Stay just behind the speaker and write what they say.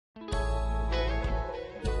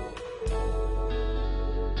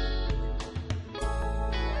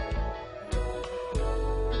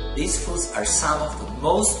These foods are some of the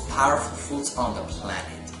most powerful foods on the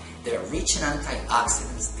planet. They're rich in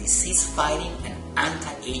antioxidants, disease-fighting, and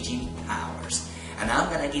anti-aging powers. And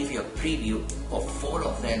I'm gonna give you a preview of 4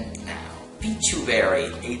 of them now.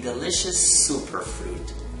 Pichuberry, a delicious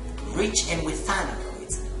superfruit, rich in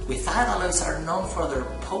withanolides. Withanolides are known for their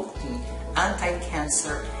potent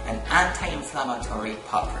anti-cancer and anti-inflammatory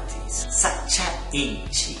properties. Sacha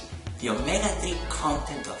Inchi, the omega-3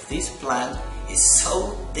 content of this plant is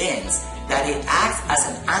so dense that it acts as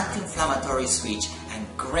an anti-inflammatory switch and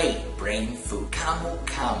great brain food.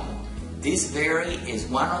 Camu-Camu. This berry is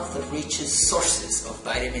one of the richest sources of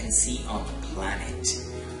vitamin C on the planet,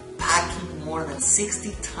 packing more than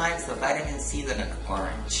 60 times the vitamin C than an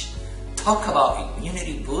orange. Talk about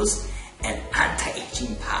immunity boost and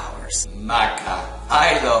anti-aging powers. Maca.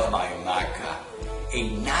 I love my maca.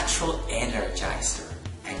 A natural energizer.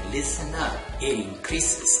 And listen up, it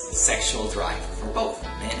increases sexual drive for both